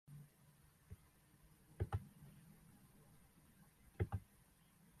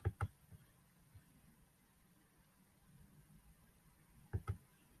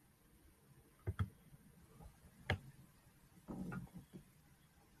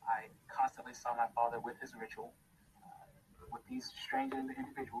recently saw my father with his ritual, with these strange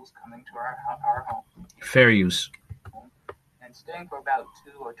individuals coming to our home Fair use. and staying for about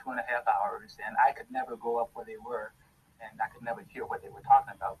 2 or 2.5 hours. And I could never go up where they were, and I could never hear what they were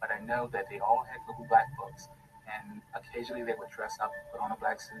talking about. But I know that they all had little black books, and occasionally they would dress up, put on a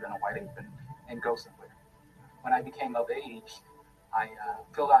black suit and a white apron, and go somewhere. When I became of age, I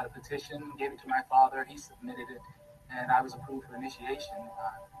filled out a petition, gave it to my father. He submitted it, and I was approved for initiation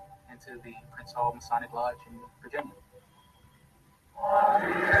into the Prince Hall Masonic Lodge in Virginia.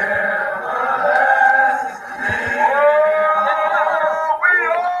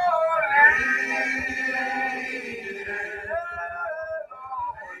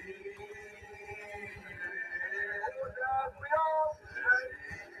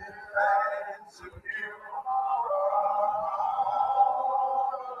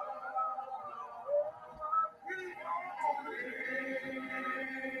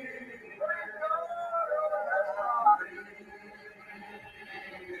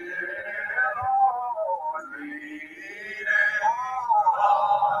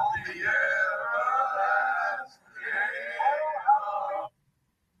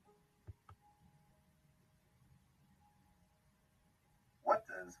 What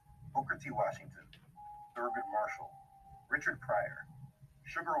does Booker T. Washington, Thurgood Marshall, Richard Pryor,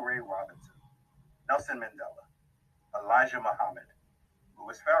 Sugar Ray Robinson, Nelson Mandela, Elijah Muhammad,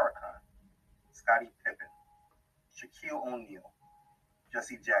 Louis Farrakhan, Scottie Pippen, Shaquille O'Neal,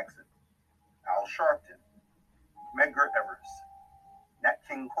 Jesse Jackson, Al Sharpton, Medgar Evers, Nat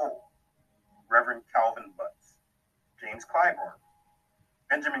King Cole, Reverend Calvin Butts, James Clyburn,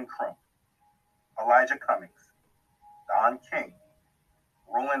 Benjamin Crump, Elijah Cummings, Don King,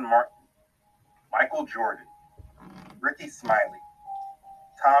 Roland Martin, Michael Jordan, Ricky Smiley,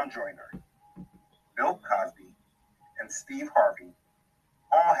 Tom Joyner, Bill Cosby, and Steve Harvey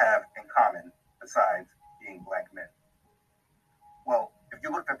all have in common besides being black men. Well, if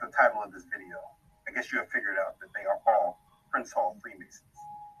you looked at the title of this video, I guess you have figured out that they are all Prince Hall Freemasons.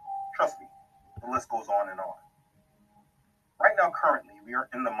 Trust me, the list goes on and on. Right now, currently, we are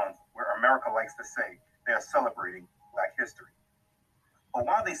in the month where America likes to say they are celebrating Black history. But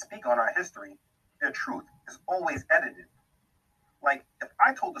while they speak on our history, their truth is always edited. Like, if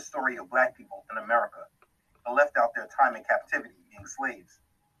I told the story of Black people in America and left out their time in captivity being slaves,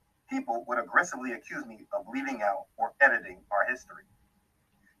 people would aggressively accuse me of leaving out or editing our history.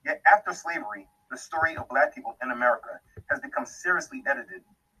 Yet after slavery, the story of Black people in America has become seriously edited.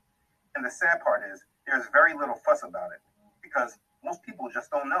 And the sad part is, there is very little fuss about it, because most people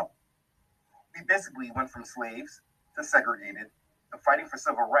just don't know. We basically went from slaves to segregated to fighting for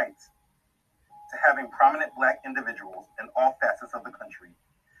civil rights to having prominent Black individuals in all facets of the country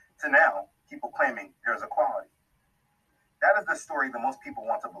to now people claiming there is equality. That is the story that most people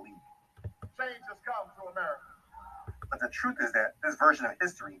want to believe. Change has come to America. But the truth is that this version of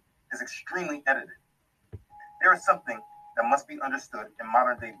history is extremely edited. There is something that must be understood in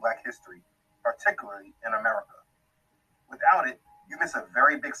modern day Black history, particularly in America. Without it, you miss a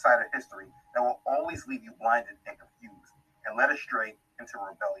very big side of history that will always leave you blinded and confused and led astray into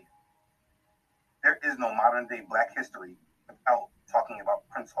rebellion. There is no modern day Black history without talking about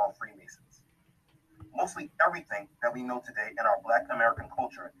Prince Hall Freemasons. Mostly everything that we know today in our Black American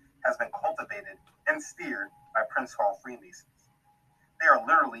culture has been cultivated and steered by Prince Hall Freemasons. They are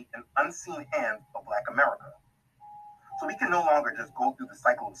literally an unseen hand of Black America. So we can no longer just go through the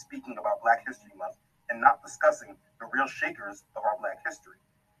cycle of speaking about Black History Month and not discussing the real shakers of our Black history.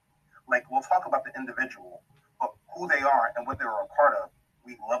 Like, we'll talk about the individual, but who they are and what they were a part of,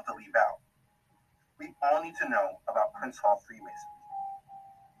 we love to leave out. We all need to know about Prince Hall Freemasons.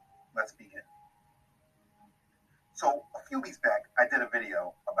 Let's begin. So, a few weeks back, I did a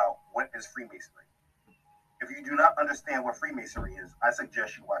video about what is Freemasonry. If you do not understand what Freemasonry is, I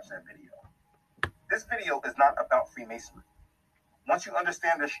suggest you watch that video. This video is not about Freemasonry. Once you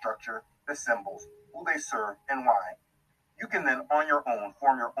understand their structure, the symbols, who they serve, and why, you can then on your own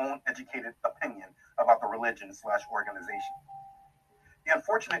form your own educated opinion about the religion/organization. The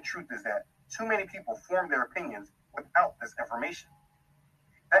unfortunate truth is that too many people form their opinions without this information.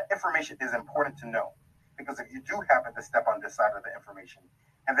 That information is important to know, because if you do happen to step on this side of the information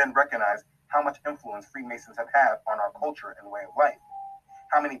and then recognize how much influence Freemasons have had on our culture and way of life,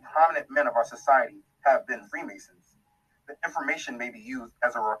 how many prominent men of our society have been Freemasons, the information may be used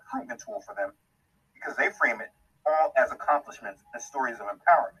as a recruitment tool for them, because they frame it all as accomplishments and stories of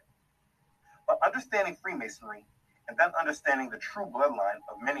empowerment. But understanding Freemasonry and then understanding the true bloodline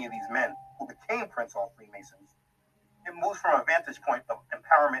of many of these men who became Prince Hall Freemasons, it moves from a vantage point of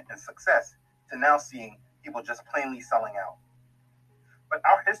empowerment and success to now seeing people just plainly selling out. But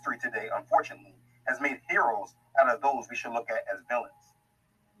our history today, unfortunately, has made heroes out of those we should look at as villains.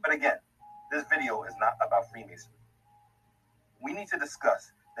 But again, this video is not about Freemasonry. We need to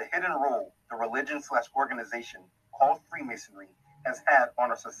discuss the hidden role the religion/organization called Freemasonry has had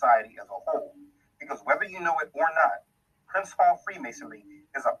on our society as a whole. Because whether you know it or not, Prince Hall Freemasonry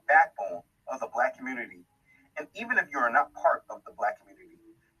is a backbone of the Black community. And even if you are not part of the Black community,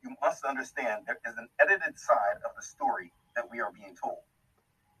 you must understand there is an edited side of the story that we are being told.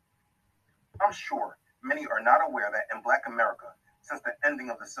 I'm sure many are not aware that in Black America, since the ending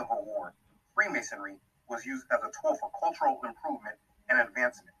of the Civil War, Freemasonry was used as a tool for cultural improvement and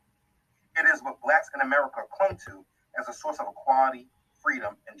advancement. It is what Blacks in America clung to as a source of equality,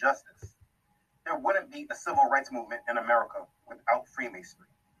 freedom, and justice. There wouldn't be a civil rights movement in America without Freemasonry.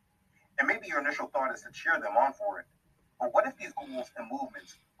 And maybe your initial thought is to cheer them on for it. But what if these goals and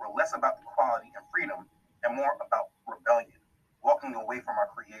movements were less about equality and freedom and more about rebellion, walking away from our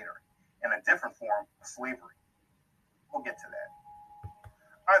Creator, and a different form of slavery? We'll get to that.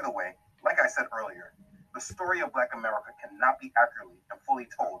 Either way, like I said earlier, the story of Black America cannot be accurately and fully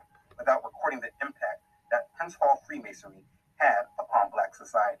told without recording the impact that Prince Hall Freemasonry had upon Black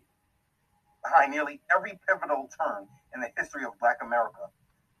society. Behind nearly every pivotal turn in the history of Black America,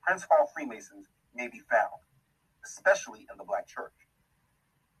 Prince Hall Freemasons may be found, especially in the Black church.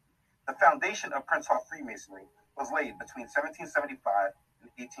 The foundation of Prince Hall Freemasonry was laid between 1775 and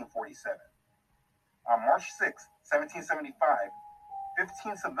 1847. On March 6, 1775,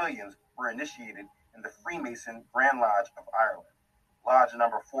 15 civilians were initiated in the Freemason Grand Lodge of Ireland, Lodge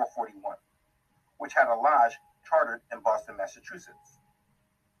number 441, which had a lodge chartered in Boston, Massachusetts.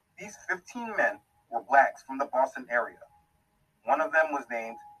 These 15 men were Blacks from the Boston area. One of them was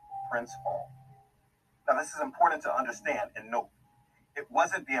named Prince Hall. Now, this is important to understand and note. It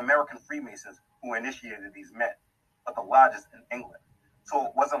wasn't the American Freemasons who initiated these men, but the lodges in England. So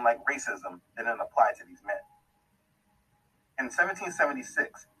it wasn't like racism didn't apply to these men. In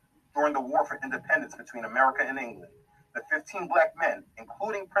 1776, during the War for Independence between America and England, the 15 Black men,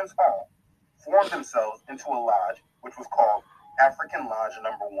 including Prince Hall, formed themselves into a lodge which was called African Lodge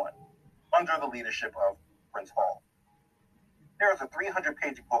Number 1, under the leadership of Prince Hall. There is a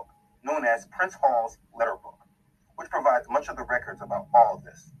 300-page book known as Prince Hall's Letter Book, which provides much of the records about all of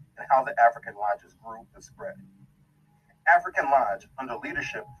this and how the African lodges grew and spread. African Lodge, under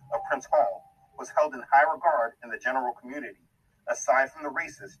leadership of Prince Hall, was held in high regard in the general community, aside from the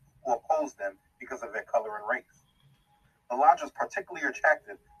racists who opposed them because of their color and race. The lodge was particularly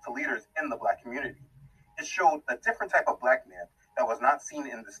attractive to leaders in the Black community. It showed a different type of Black man that was not seen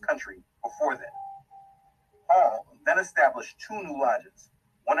in this country before then. Hall then established 2 new lodges,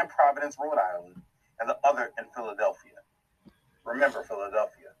 one in Providence, Rhode Island, and the other in Philadelphia. Remember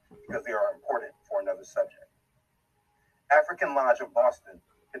Philadelphia, because they are important for another subject. African Lodge of Boston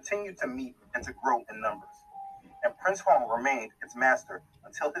continued to meet and to grow in numbers, and Prince Hall remained its master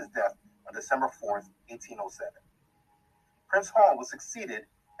until his death on December 4th, 1807. Prince Hall was succeeded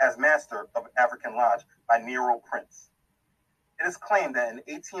as master of African Lodge by Nero Prince. It is claimed that in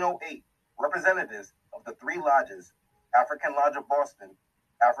 1808, representatives of the 3 lodges, African Lodge of Boston,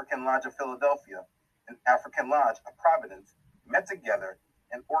 African Lodge of Philadelphia, and African Lodge of Providence, met together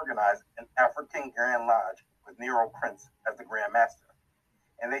and organized an African Grand Lodge with Nero Prince as the Grand Master.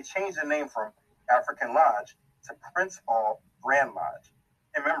 And they changed the name from African Lodge to Prince Hall Grand Lodge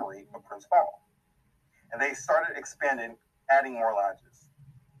in memory of Prince Hall. And they started expanding, adding more lodges.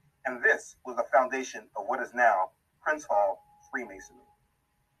 And this was the foundation of what is now Prince Hall Freemasonry.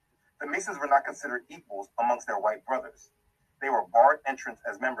 The Masons were not considered equals amongst their white brothers. They were barred entrance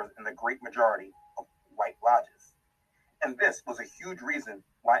as members in the great majority of white lodges. And this was a huge reason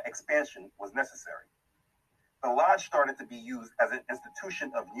why expansion was necessary. The lodge started to be used as an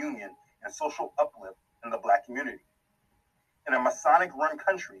institution of union and social uplift in the Black community. In a Masonic-run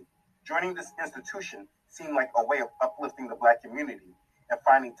country, joining this institution seemed like a way of uplifting the Black community and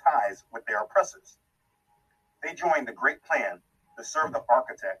finding ties with their oppressors. They joined the great plan to serve the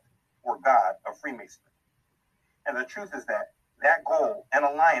architect or God of Freemasonry. And the truth is that that goal and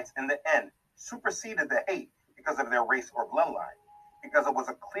alliance in the end superseded the hate because of their race or bloodline, because it was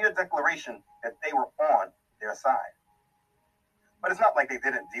a clear declaration that they were on their side. But it's not like they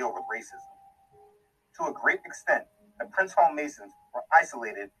didn't deal with racism. To a great extent, the Prince Hall Masons were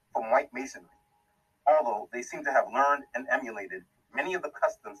isolated from white masonry, although they seem to have learned and emulated many of the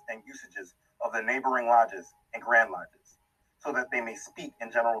customs and usages of the neighboring lodges and grand lodges, so that they may speak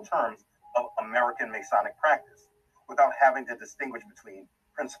in general terms of American Masonic practice, without having to distinguish between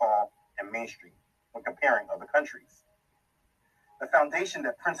Prince Hall and Main Street when comparing other countries. The foundation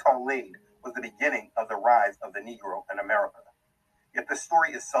that Prince Hall laid was the beginning of the rise of the Negro in America. Yet this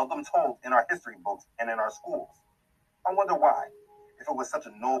story is seldom told in our history books and in our schools. I wonder why, if it was such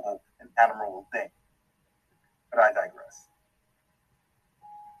a noble and admirable thing. But I digress.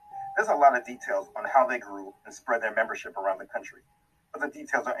 There's a lot of details on how they grew and spread their membership around the country, but the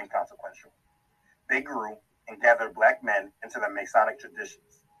details are inconsequential. They grew and gathered black men into the Masonic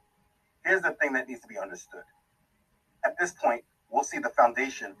traditions. Here's the thing that needs to be understood. At this point, we'll see the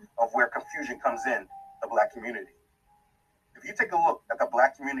foundation of where confusion comes in the black community. If you take a look at the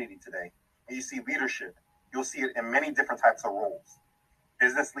black community today and you see leadership, you'll see it in many different types of roles.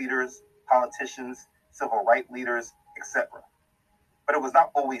 Business leaders, politicians, civil rights leaders, etc. But it was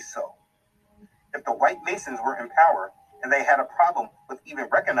not always so. If the white Masons were in power and they had a problem with even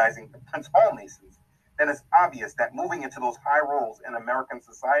recognizing the Prince Hall Masons, then it's obvious that moving into those high roles in American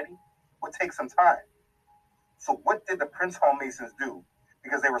society would take some time. So what did the Prince Hall Masons do?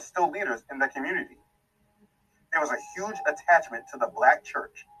 Because they were still leaders in the community. There was a huge attachment to the black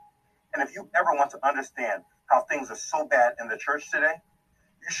church. And if you ever want to understand how things are so bad in the church today,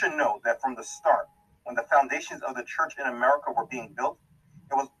 you should know that from the start, when the foundations of the church in America were being built,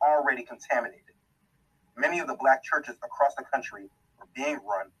 it was already contaminated. Many of the black churches across the country were being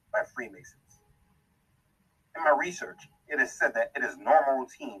run by Freemasons. In my research, it is said that it is normal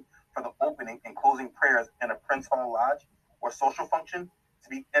routine for the opening and closing prayers in a Prince Hall Lodge or social function to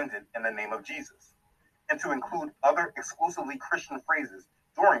be ended in the name of Jesus, and to include other exclusively Christian phrases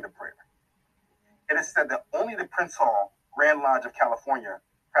during the prayer. It is said that only the Prince Hall Grand Lodge of California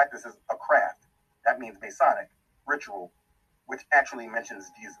practices a craft, that means Masonic, ritual, which actually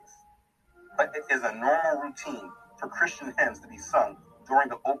mentions Jesus. But it is a normal routine for Christian hymns to be sung during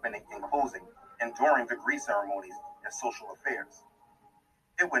the opening and closing and during degree ceremonies and social affairs.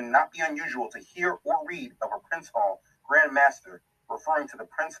 It would not be unusual to hear or read of a Prince Hall Grand Master referring to the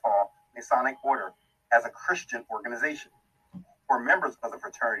Prince Hall Masonic Order as a Christian organization, or members of the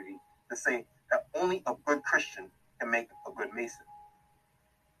fraternity to say that only a good Christian can make a good Mason.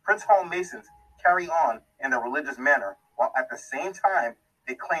 Prince Hall Masons carry on in a religious manner while at the same time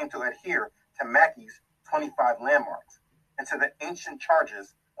they claim to adhere to Mackey's 25 landmarks and to the ancient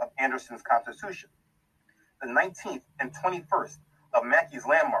charges of Anderson's Constitution. The 19th and 21st of Mackey's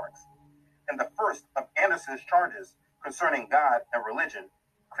landmarks and the first of Anderson's charges concerning God and religion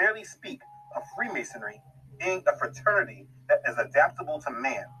clearly speak of Freemasonry being a fraternity that is adaptable to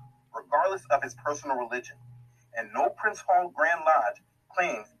man, regardless of his personal religion, and no Prince Hall Grand Lodge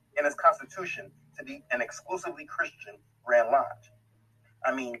claims in its constitution to be an exclusively Christian Grand Lodge.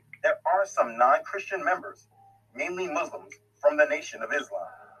 I mean, there are some non-Christian members, mainly Muslims, from the Nation of Islam.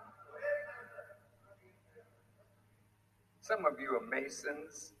 Some of you are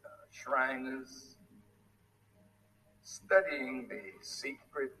Masons, Shriners, studying the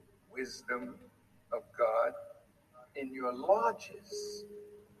secret wisdom of God in your lodges.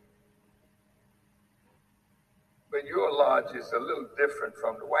 But your lodge is a little different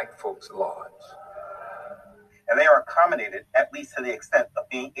from the white folks' lodge. And they are accommodated at least to the extent of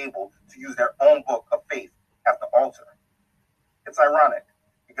being able to use their own book of faith at the altar. It's ironic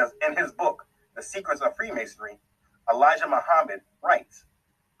because in his book, The Secrets of Freemasonry, Elijah Muhammad writes,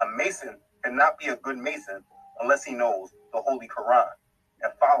 a Mason cannot be a good Mason unless he knows the Holy Quran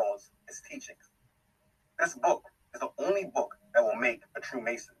and follows its teachings. This book is the only book that will make a true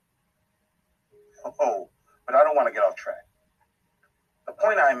Mason. Oh, but I don't want to get off track. The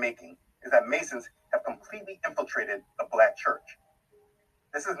point I am making is that Masons have completely infiltrated the black church.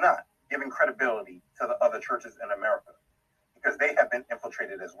 This is not giving credibility to the other churches in America, because they have been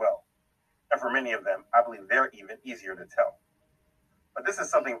infiltrated as well. And for many of them, I believe they're even easier to tell. But this is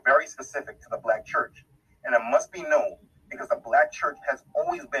something very specific to the black church, and it must be known because the black church has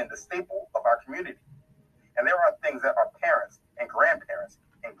always been the staple of our community. And there are things that our parents and grandparents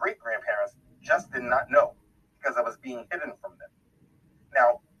and great-grandparents just did not know because it was being hidden from them.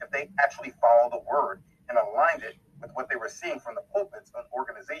 Now, if they actually followed the word and aligned it with what they were seeing from the pulpits and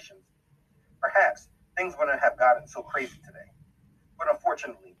organizations, perhaps things wouldn't have gotten so crazy today. But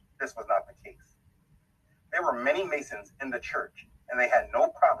unfortunately, this was not the case. There were many Masons in the church, and they had no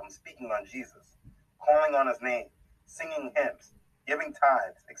problem speaking on Jesus, calling on his name, singing hymns, giving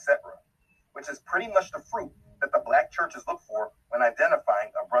tithes, etc., which is pretty much the fruit that the black churches look for when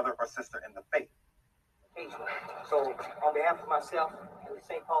identifying a brother or sister in the faith. So, on behalf of myself and the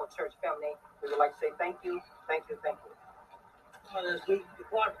St. Paul Church family, we would like to say thank you, thank you, thank you. As we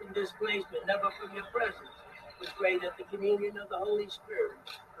depart from this place, but never from your presence, we pray that the communion of the Holy Spirit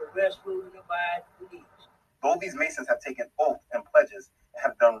will rest, rule, and abide with each. Though these Masons have taken oaths and pledges and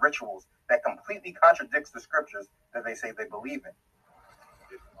have done rituals that completely contradicts the scriptures that they say they believe in.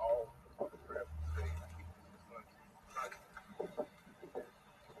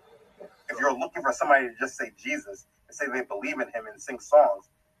 you're looking for somebody to just say Jesus and say they believe in him and sing songs,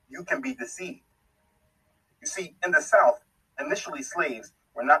 you can be deceived. You see, in the South, initially slaves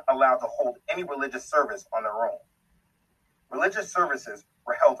were not allowed to hold any religious service on their own. Religious services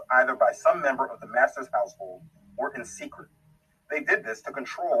were held either by some member of the master's household or in secret. They did this to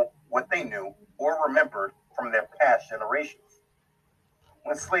control what they knew or remembered from their past generations.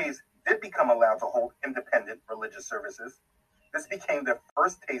 When slaves did become allowed to hold independent religious services, this became their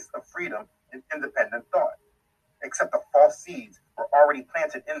first taste of freedom and independent thought, except the false seeds were already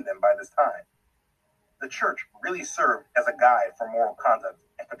planted in them by this time. The church really served as a guide for moral conduct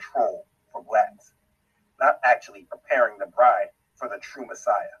and control for blacks, not actually preparing the bride for the true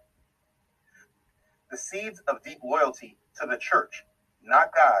Messiah. The seeds of deep loyalty to the church,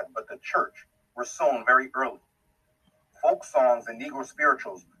 not God, but the church, were sown very early. Folk songs and Negro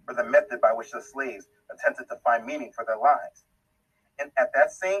spirituals were the method by which the slaves attempted to find meaning for their lives, and at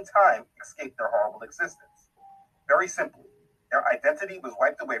that same time escape their horrible existence. Very simply, their identity was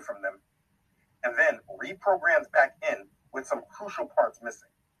wiped away from them and then reprogrammed back in with some crucial parts missing.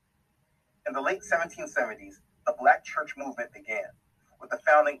 In the late 1770s, the Black church movement began with the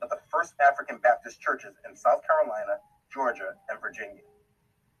founding of the first African Baptist churches in South Carolina, Georgia, and Virginia.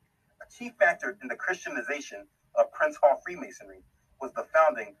 A key factor in the Christianization of Prince Hall Freemasonry was the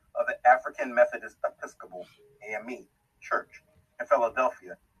founding of the African Methodist Episcopal AME Church in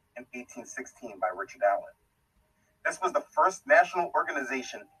Philadelphia in 1816 by Richard Allen. This was the first national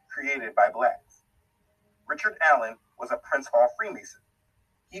organization created by blacks. Richard Allen was a Prince Hall Freemason.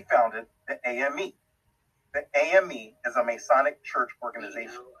 He founded the AME. The AME is a Masonic church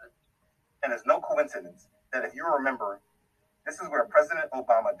organization. And it's no coincidence that if you remember, this is where President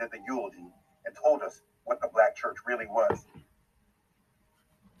Obama did the eulogy and told us what the Black church really was.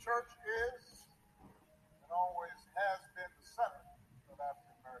 Church is and always has been the center of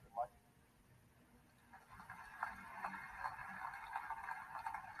African American life.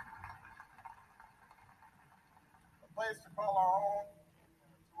 A place to call our own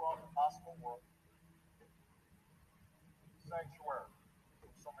in a too often hostile world. Sanctuary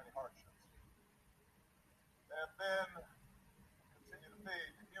from so many hardships. They have been, continue to be,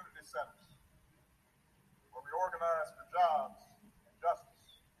 community centers where we organize for jobs and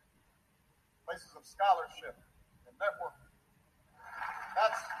justice, places of scholarship and networking.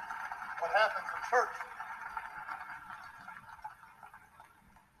 That's what happens in church.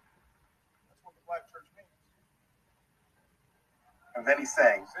 That's what the Black church means. And then he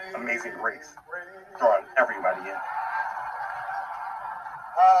sang Amazing Grace, drawing everybody in.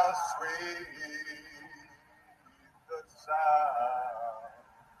 How sweet the sound.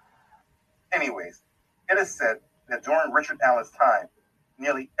 Anyways, it is said that during Richard Allen's time,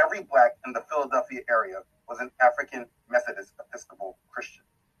 nearly every black in the Philadelphia area was an African Methodist Episcopal Christian.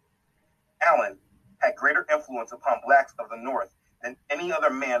 Allen had greater influence upon blacks of the North than any other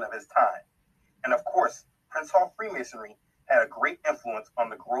man of his time. And of course, Prince Hall Freemasonry had a great influence on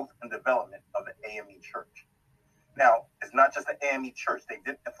the growth and development of the AME Church. Now, it's not just the AME Church. They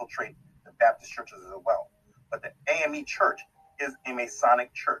did infiltrate the Baptist churches as well. But the AME Church is a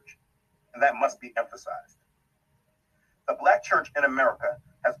Masonic church, and that must be emphasized. The Black church in America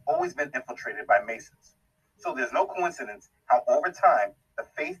has always been infiltrated by Masons. So there's no coincidence how over time the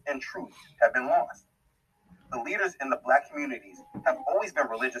faith and truth have been lost. The leaders in the Black communities have always been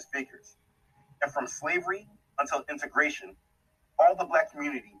religious figures. And from slavery until integration, all the Black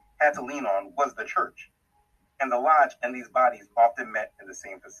community had to lean on was the church. And the lodge and these bodies often met in the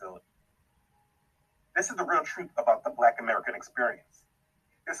same facility. This is the real truth about the Black American experience.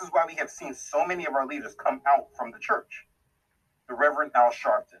 This is why we have seen so many of our leaders come out from the church. The Reverend Al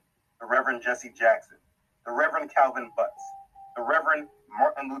Sharpton, the Reverend Jesse Jackson, the Reverend Calvin Butts, the Reverend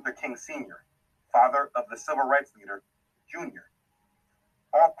Martin Luther King Sr., father of the civil rights leader, Jr.,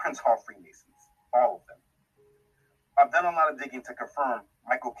 all Prince Hall Freemasons, all of them. I've done a lot of digging to confirm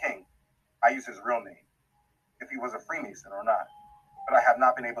Michael King, I use his real name, if he was a Freemason or not, but I have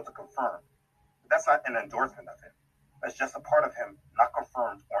not been able to confirm. But that's not an endorsement of him. That's just a part of him not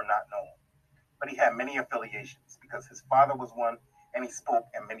confirmed or not known. But he had many affiliations because his father was one and he spoke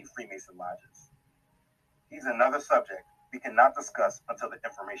at many Freemason lodges. He's another subject we cannot discuss until the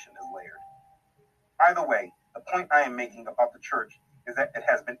information is layered. Either way, the point I am making about the church is that it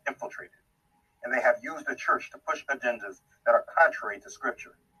has been infiltrated, and they have used the church to push agendas that are contrary to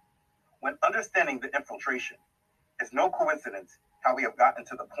Scripture. When understanding the infiltration, it's no coincidence how we have gotten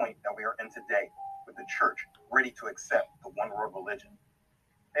to the point that we are in today with the church ready to accept the one world religion.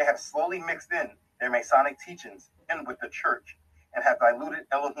 They have slowly mixed in their Masonic teachings in with the church and have diluted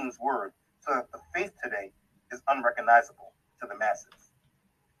Elohim's word so that the faith today is unrecognizable to the masses.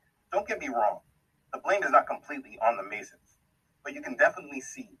 Don't get me wrong, the blame is not completely on the Masons, but you can definitely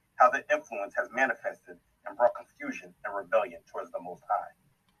see how their influence has manifested and brought confusion and rebellion towards the Most High.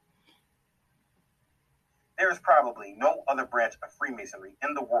 There is probably no other branch of Freemasonry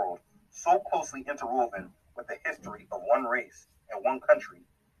in the world so closely interwoven with the history of one race and one country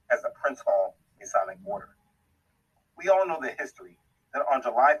as the Prince Hall Masonic Order. We all know the history that on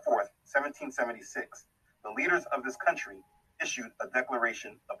July 4th, 1776, the leaders of this country issued a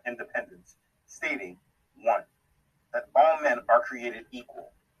Declaration of Independence stating, 1. That all men are created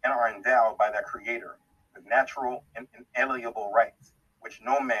equal and are endowed by their Creator with natural and inalienable rights, which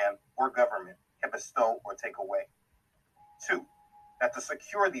no man or government can bestow or take away. 2. That to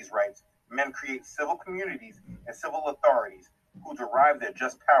secure these rights, men create civil communities and civil authorities who derive their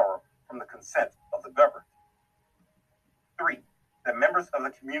just power from the consent of the governed. 3. That members of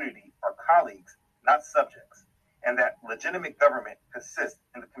the community are colleagues, not subjects, and that legitimate government consists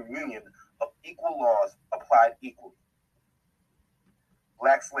in the communion of equal laws applied equally.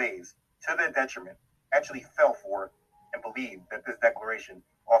 Black slaves, to their detriment, actually fell for it and believed that this declaration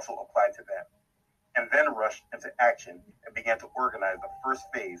also applied to them, and then rushed into action and began to organize the first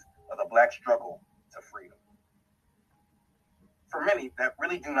phase of the Black struggle to freedom. For many that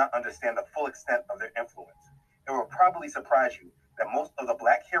really do not understand the full extent of their influence, it will probably surprise you that most of the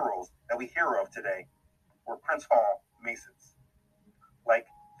Black heroes that we hear of today were Prince Hall Masons, like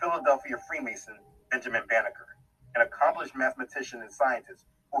Philadelphia Freemason Benjamin Banneker, an accomplished mathematician and scientist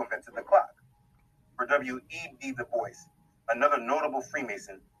who invented the clock, or W.E.B. Du Bois, another notable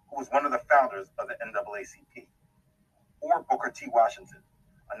Freemason who was one of the founders of the NAACP, or Booker T. Washington,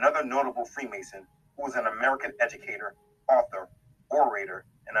 another notable Freemason who was an American educator, author, orator,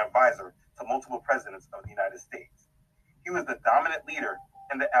 and advisor to multiple presidents of the United States. He was the dominant leader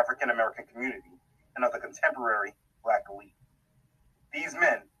in the African American community and of the contemporary Black elite. These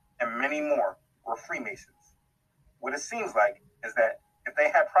men, and many more, were Freemasons. What it seems like is that if they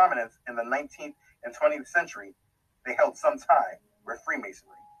had prominence in the 19th and 20th century, they held some tie with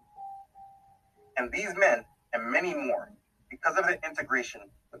Freemasonry. And these men, and many more, because of their integration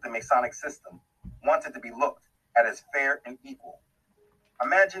with the Masonic system, wanted to be looked at as fair and equal.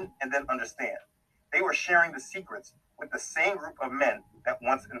 Imagine and then understand. They were sharing the secrets with the same group of men that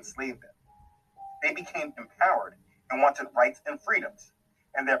once enslaved them. They became empowered and wanted rights and freedoms,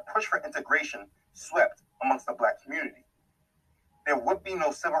 and their push for integration swept amongst the Black community. There would be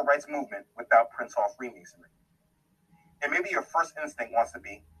no civil rights movement without Prince Hall Freemasonry. And maybe your first instinct wants to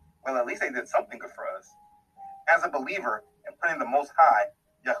be, well, at least they did something good for us. As a believer in putting the Most High,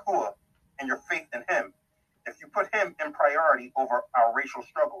 Yahuwah, and your faith in Him, if you put Him in priority over our racial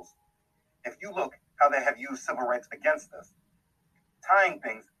struggles, if you look how they have used civil rights against us, tying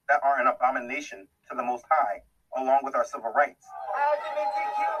things that are an abomination to the Most High along with our civil rights,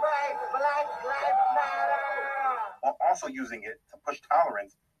 LGBTQ rights, Black Lives Matter. while also using it to push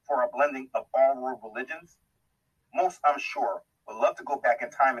tolerance for a blending of all world religions, most, I'm sure, would love to go back in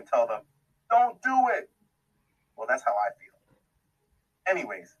time and tell them, don't do it. Well, that's how I feel.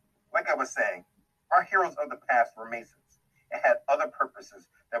 Anyways, like I was saying, our heroes of the past were Masons and had other purposes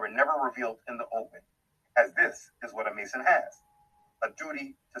that were never revealed in the open, as this is what a Mason has, a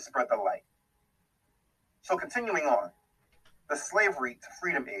duty to spread the light. So continuing on, the slavery to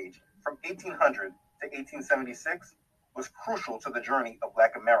freedom age from 1800 to 1876 was crucial to the journey of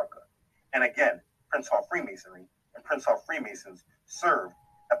Black America. And again, Prince Hall Freemasonry and Prince Hall Freemasons served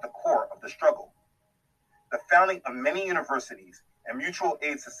at the core of the struggle. The founding of many universities and mutual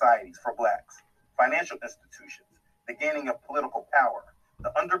aid societies for Blacks, financial institutions, the gaining of political power,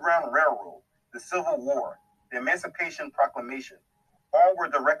 the Underground Railroad, the Civil War, the Emancipation Proclamation, all were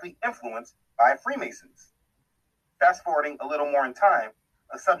directly influenced by Freemasons. Fast forwarding a little more in time,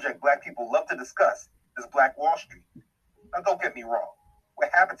 a subject Black people love to discuss is Black Wall Street. Now don't get me wrong, what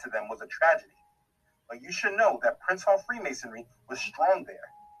happened to them was a tragedy. But you should know that Prince Hall Freemasonry was strong there.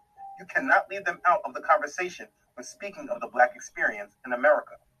 You cannot leave them out of the conversation when speaking of the Black experience in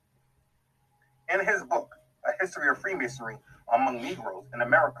America. In his book, A History of Freemasonry Among Negroes in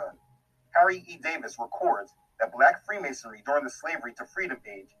America, Harry E. Davis records that Black Freemasonry during the slavery to freedom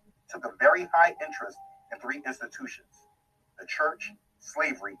age took a very high interest in three institutions: the church,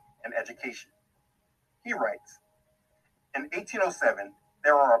 slavery, and education. He writes, in 1807,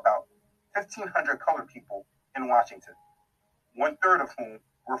 there were about 1,500 colored people in Washington, 1/3 of whom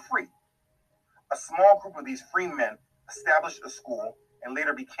were free. A small group of these free men established a school and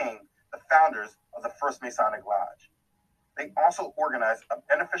later became the founders of the First Masonic Lodge. They also organized a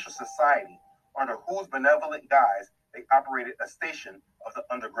beneficial society under whose benevolent guise they operated a station of the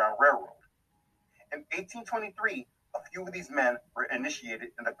Underground Railroad. In 1823, a A few of these men were initiated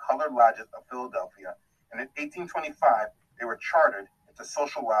in the colored lodges of Philadelphia, and in 1825 they were chartered into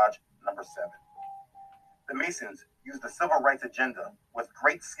Social Lodge Number 7. The Masons used the civil rights agenda with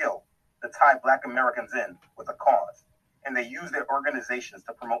great skill to tie Black Americans in with a cause, and they used their organizations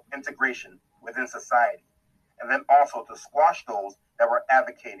to promote integration within society, and then also to squash those that were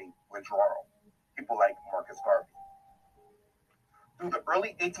advocating withdrawal, people like Marcus Garvey. Through the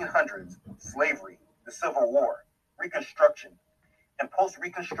early 1800s, slavery, the Civil War, Reconstruction, and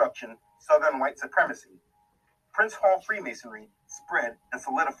post-Reconstruction Southern white supremacy, Prince Hall Freemasonry spread and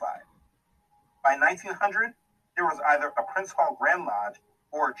solidified. By 1900, there was either a Prince Hall Grand Lodge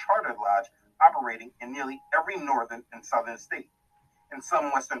or a chartered lodge operating in nearly every northern and southern state, and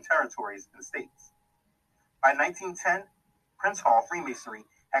some western territories and states. By 1910, Prince Hall Freemasonry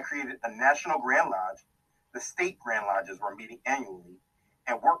had created a national Grand Lodge, the state Grand Lodges were meeting annually,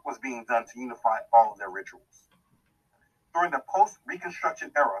 and work was being done to unify all of their rituals. During the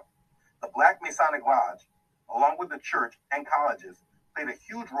post-Reconstruction era, the Black Masonic Lodge, along with the church and colleges, played a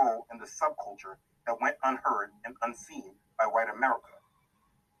huge role in the subculture that went unheard and unseen by white America.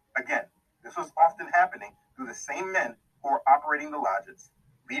 Again, this was often happening through the same men who were operating the lodges,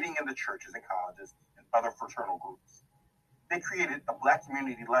 leading in the churches and colleges, and other fraternal groups. They created a Black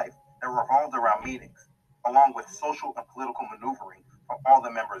community life that revolved around meetings, along with social and political maneuvering for all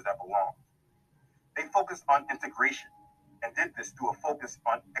the members that belonged. They focused on integration and did this through a focus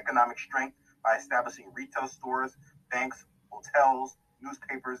on economic strength by establishing retail stores, banks, hotels,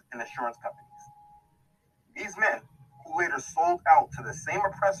 newspapers, and insurance companies. These men, who later sold out to the same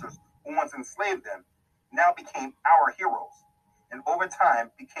oppressors who once enslaved them, now became our heroes, and over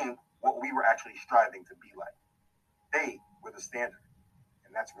time became what we were actually striving to be like. They were the standard,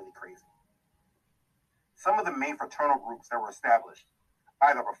 and that's really crazy. Some of the main fraternal groups that were established,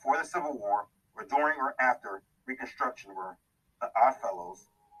 either before the Civil War or during or after Reconstruction, were the Odd Fellows,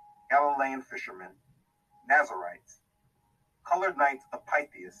 Galilean Fishermen, Nazarites, Colored Knights of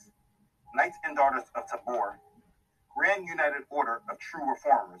Pythias, Knights and Daughters of Tabor, Grand United Order of True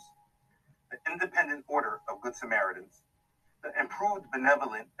Reformers, the Independent Order of Good Samaritans, the Improved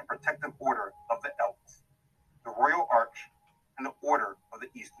Benevolent and Protective Order of the Elks, the Royal Arch, and the Order of the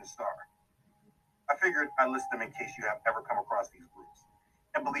Eastern Star. I figured I'd list them in case you have ever come across these groups.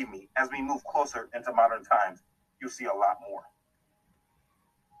 And believe me, as we move closer into modern times, you'll see a lot more.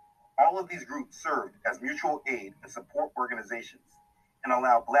 All of these groups served as mutual aid and support organizations and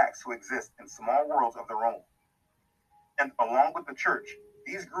allow Blacks to exist in small worlds of their own. And along with the church,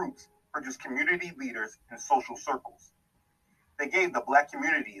 these groups produced community leaders and social circles. They gave the Black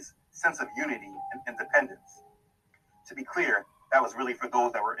communities sense of unity and independence. To be clear, that was really for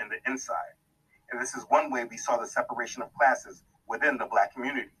those that were in the inside. And this is one way we saw the separation of classes within the Black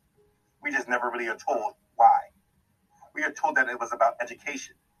community. We just never really are told why. We are told that it was about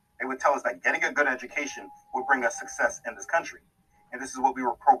education. They would tell us that getting a good education would bring us success in this country. And this is what we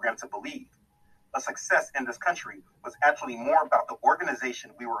were programmed to believe. A success in this country was actually more about the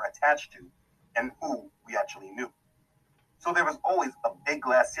organization we were attached to and who we actually knew. So there was always a big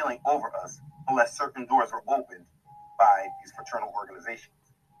glass ceiling over us unless certain doors were opened by these fraternal organizations.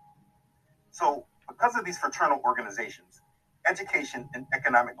 So because of these fraternal organizations, education and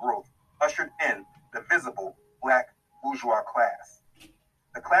economic growth ushered in the visible Black bourgeois class.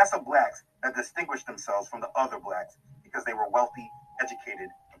 The class of Blacks that distinguished themselves from the other Blacks because they were wealthy, educated,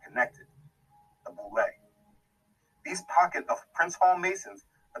 and connected. The boule. These pocket of Prince Hall Masons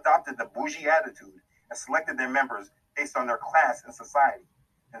adopted the bougie attitude and selected their members based on their class in society,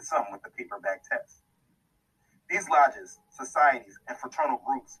 and some with the paper bag test. These lodges, societies, and fraternal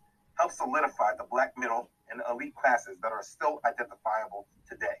groups helped solidify the Black middle and elite classes that are still identifiable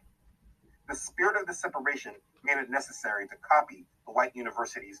today. The spirit of the separation made it necessary to copy the white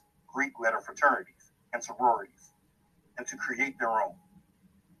universities' Greek letter fraternities and sororities, and to create their own.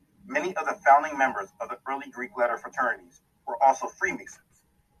 Many of the founding members of the early Greek letter fraternities were also Freemasons,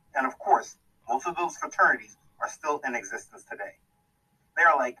 and of course, most of those fraternities are still in existence today. They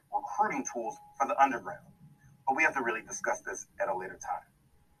are like recruiting tools for the underground, but we have to really discuss this at a later time.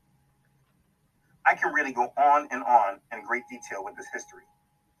 I can really go on in great detail with this history.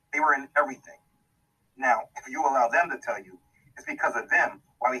 They were in everything. Now, if you allow them to tell you, it's because of them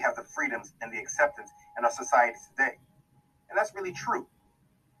why we have the freedoms and the acceptance in our society today. And that's really true.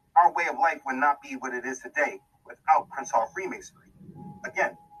 Our way of life would not be what it is today without Prince Hall Freemasonry.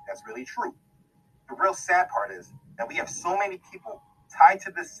 Again, that's really true. The real sad part is that we have so many people tied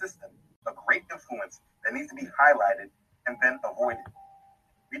to this system of great influence that needs to be highlighted and then avoided.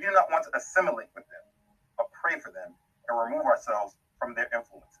 We do not want to assimilate with them, but pray for them and remove ourselves from their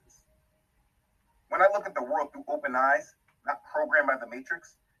influences. When I look at the world through open eyes, not programmed by the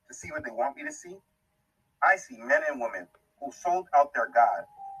matrix to see what they want me to see, I see men and women who sold out their God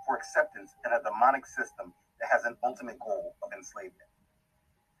for acceptance in a demonic system that has an ultimate goal of enslavement.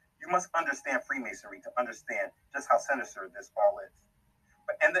 You must understand Freemasonry to understand just how sinister this all is.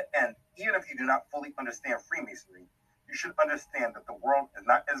 But in the end, even if you do not fully understand Freemasonry, you should understand that the world is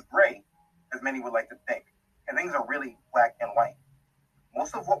not as gray as many would like to think, and things are really black and white.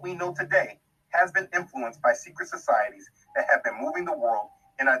 Most of what we know today has been influenced by secret societies that have been moving the world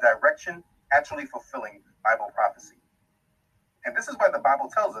in a direction actually fulfilling Bible prophecy. And this is why the Bible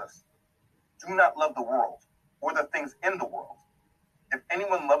tells us, do not love the world or the things in the world. If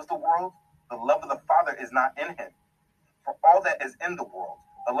anyone loves the world, the love of the Father is not in him. For all that is in the world,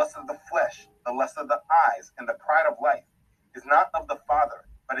 the lust of the flesh, the lust of the eyes, and the pride of life, is not of the Father,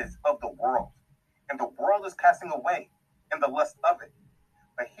 but is of the world. And the world is passing away, and the lust of it.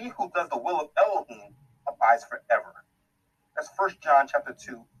 But he who does the will of Elohim abides forever. That's 1 John chapter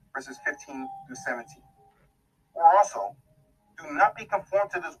 2, verses 15 through 17. Or also, do not be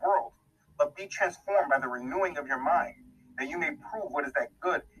conformed to this world, but be transformed by the renewing of your mind, that you may prove what is that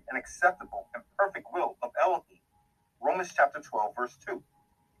good and acceptable and perfect will of Elohim. Romans chapter 12, verse 2.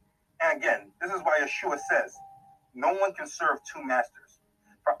 And again, this is why Yeshua says, no one can serve two masters,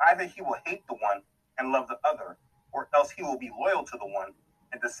 for either he will hate the one and love the other, or else he will be loyal to the one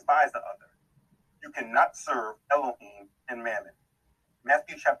and despise the other. You cannot serve Elohim and Mammon.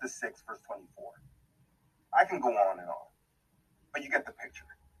 Matthew chapter 6, verse 24. I can go on and on, but you get the picture.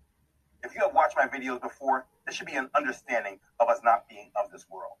 If you have watched my videos before, there should be an understanding of us not being of this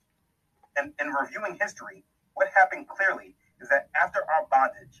world. And in reviewing history, what happened clearly is that after our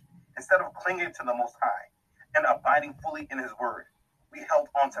bondage, instead of clinging to the Most High and abiding fully in His Word, we held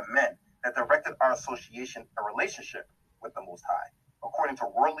on to men that directed our association and relationship with the Most High, according to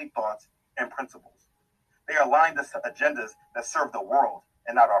worldly thoughts and principles. They aligned us to agendas that serve the world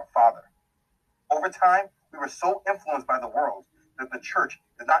and not our Father. Over time, we were so influenced by the world that the church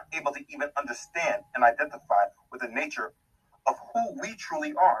is not able to even understand and identify with the nature of who we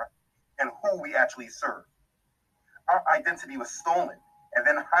truly are and who we actually serve. Our identity was stolen and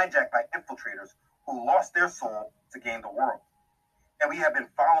then hijacked by infiltrators who lost their soul to gain the world. And we have been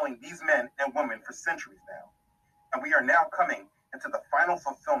following these men and women for centuries now. And we are now coming into the final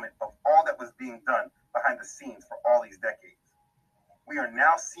fulfillment of all that was being done behind the scenes for all these decades. We are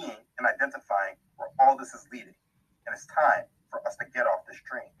now seeing and identifying where all this is leading. And it's time for us to get off this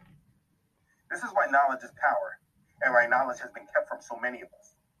train. This is why knowledge is power, and why knowledge has been kept from so many of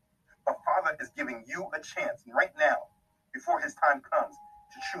us. But Father is giving you a chance right now, before His time comes,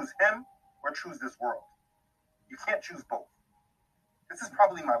 to choose Him or choose this world. You can't choose both. This is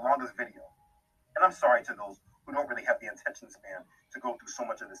probably my longest video, and I'm sorry to those who don't really have the attention span to go through so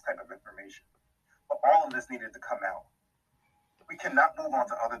much of this type of information. But all of this needed to come out. We cannot move on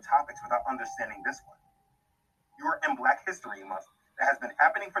to other topics without understanding this one. You are in Black History Month that has been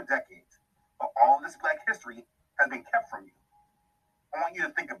happening for decades, but all of this Black history has been kept from you. I want you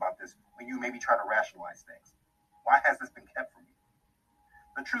to think about this when you maybe try to rationalize things. Why has this been kept from you?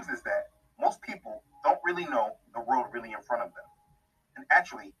 The truth is that most people don't really know the world really in front of them, and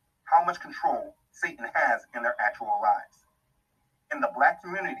actually how much control Satan has in their actual lives. In the Black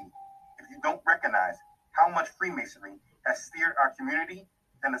community, if you don't recognize how much Freemasonry has steered our community,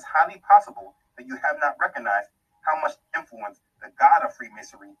 then it's highly possible that you have not recognized how much influence the God of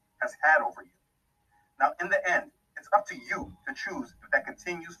Freemasonry has had over you. Now, in the end, it's up to you to choose if that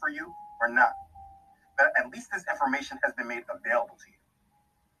continues for you or not. But at least this information has been made available to you.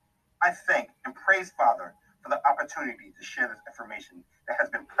 I thank and praise Father for the opportunity to share this information that has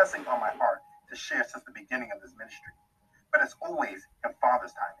been pressing on my heart to share since the beginning of this ministry. But it's always in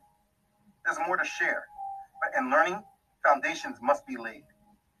Father's timing. There's more to share, but in learning, foundations must be laid.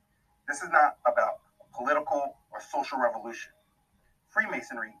 This is not about political or social revolution.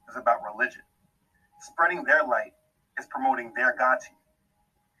 Freemasonry is about religion. Spreading their light is promoting their God to you.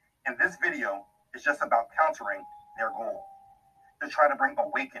 And this video is just about countering their goal, to try to bring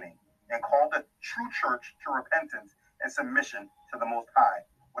awakening and call the true church to repentance and submission to the Most High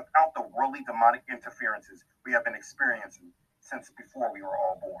without the worldly demonic interferences we have been experiencing since before we were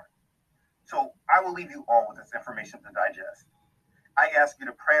all born. So I will leave you all with this information to digest. I ask you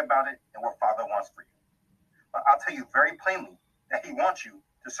to pray about it and what Father wants for you. But I'll tell you very plainly that He wants you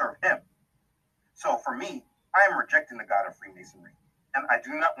to serve Him. So for me, I am rejecting the God of Freemasonry, and I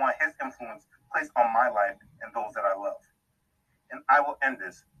do not want His influence placed on my life and those that I love. And I will end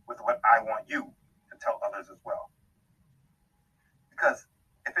this with what I want you to tell others as well. Because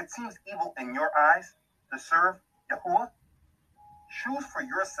if it seems evil in your eyes to serve Yahuwah, choose for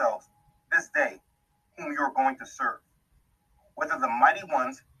yourselves this day whom you are going to serve, whether the mighty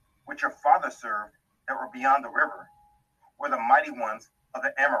ones which your father served that were beyond the river, or the mighty ones of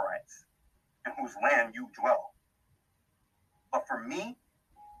the Amorites, in whose land you dwell. But for me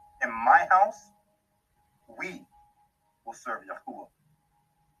and my house, we will serve Yahuwah.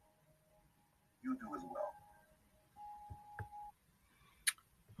 You do as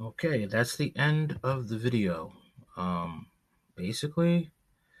well. Okay, that's the end of the video. Basically,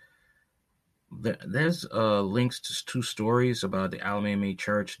 there's links to 2 stories about the Alameda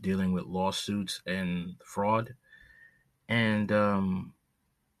Church dealing with lawsuits and fraud. And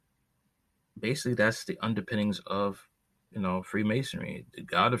basically, that's the underpinnings of, Freemasonry. The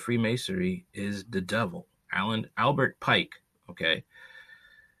god of Freemasonry is the devil. Albert Pike, okay?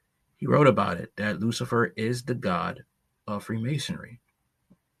 He wrote about it, that Lucifer is the god of Freemasonry.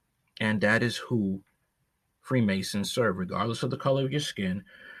 And that is who Freemasons serve, regardless of the color of your skin,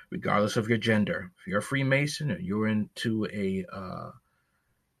 regardless of your gender. If you're a Freemason or you're into a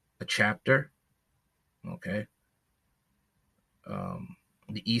chapter, okay,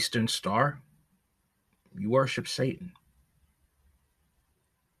 the Eastern Star, you worship Satan,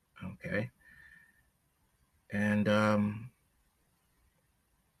 okay? And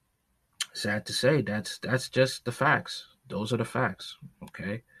sad to say, that's just the facts. Those are the facts,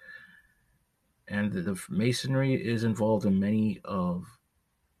 okay? And the Masonry is involved in many of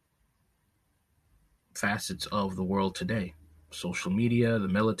facets of the world today. Social media, the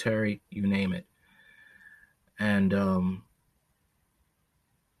military, you name it. And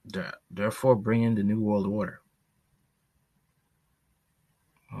therefore bringing the New World Order.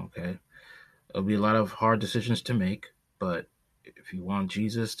 Okay. There'll be a lot of hard decisions to make, but if you want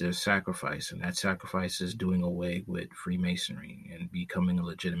Jesus, there's sacrifice, and that sacrifice is doing away with Freemasonry and becoming a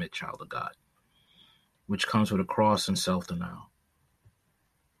legitimate child of God, which comes with a cross and self-denial,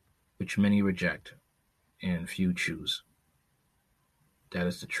 which many reject and few choose. That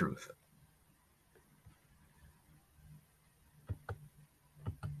is the truth.